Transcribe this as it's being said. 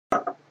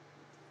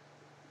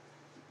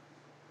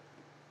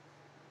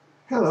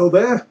Hello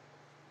there,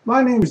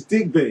 my name is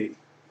Digby,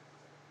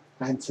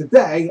 and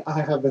today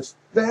I have a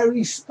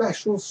very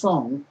special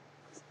song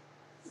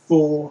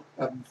for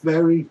a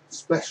very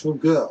special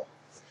girl.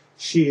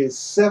 She is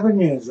 7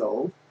 years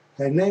old,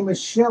 her name is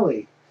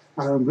Shelley,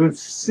 and I'm going to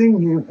sing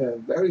you her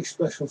very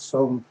special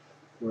song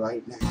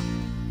right now.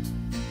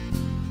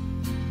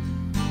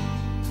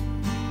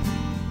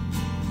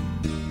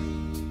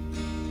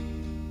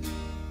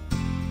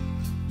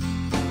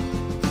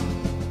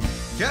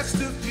 Just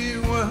a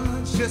few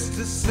words just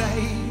to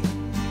say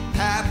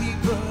happy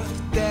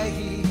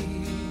birthday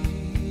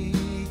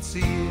to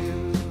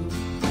you.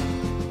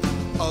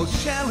 Oh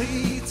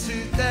Shelley,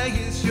 today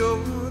is your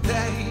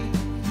day.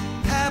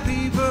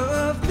 Happy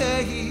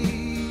birthday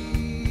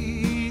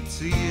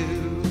to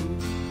you.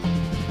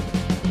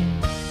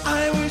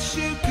 I wish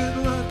you good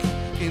luck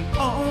in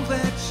all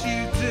that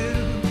you do.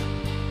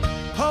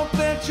 Hope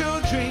that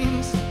your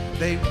dreams,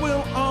 they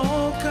will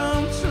all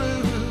come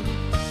true.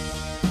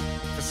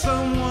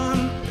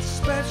 Someone as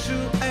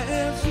special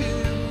as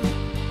you.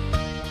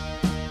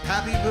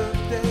 Happy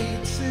birthday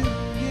to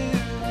you.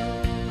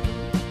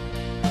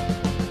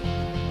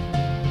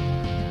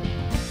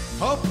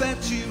 Hope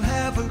that you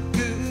have a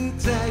good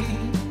day.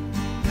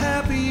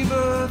 Happy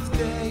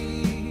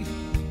birthday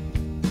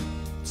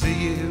to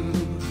you.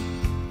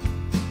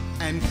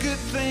 And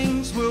good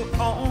things will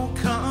all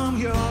come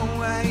your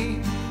way.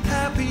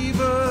 Happy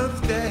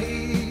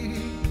birthday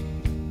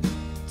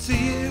to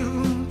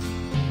you.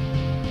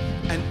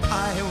 And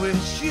I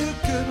wish you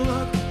good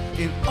luck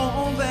in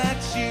all that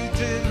you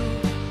do.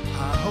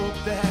 I hope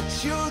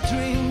that your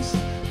dreams,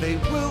 they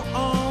will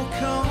all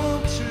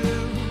come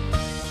true.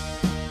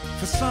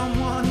 For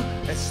someone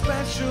as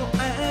special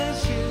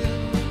as you.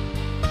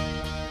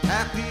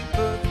 Happy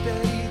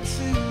birthday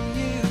to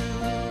you.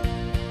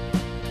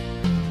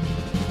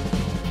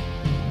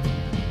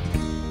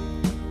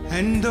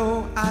 And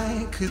though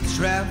I could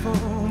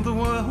travel the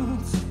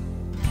world,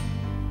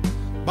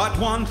 but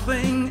one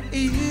thing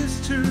is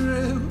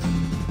true.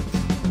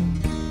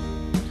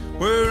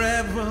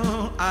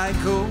 Wherever I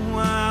go,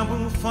 I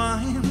will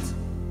find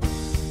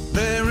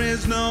there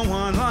is no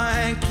one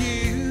like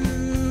you.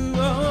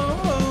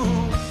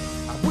 Oh,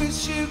 I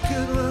wish you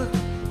good luck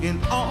in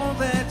all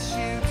that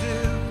you do.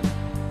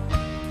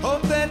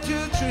 Hope that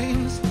your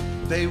dreams,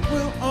 they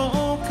will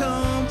all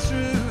come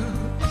true.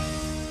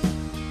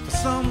 For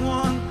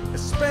someone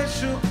as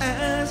special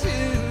as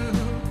you.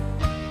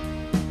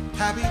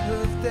 Happy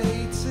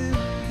birthday to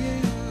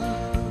you.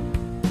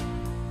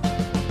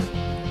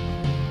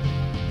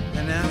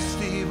 And now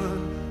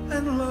Stephen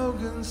and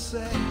Logan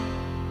say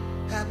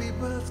happy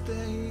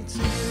birthday to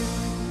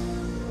you.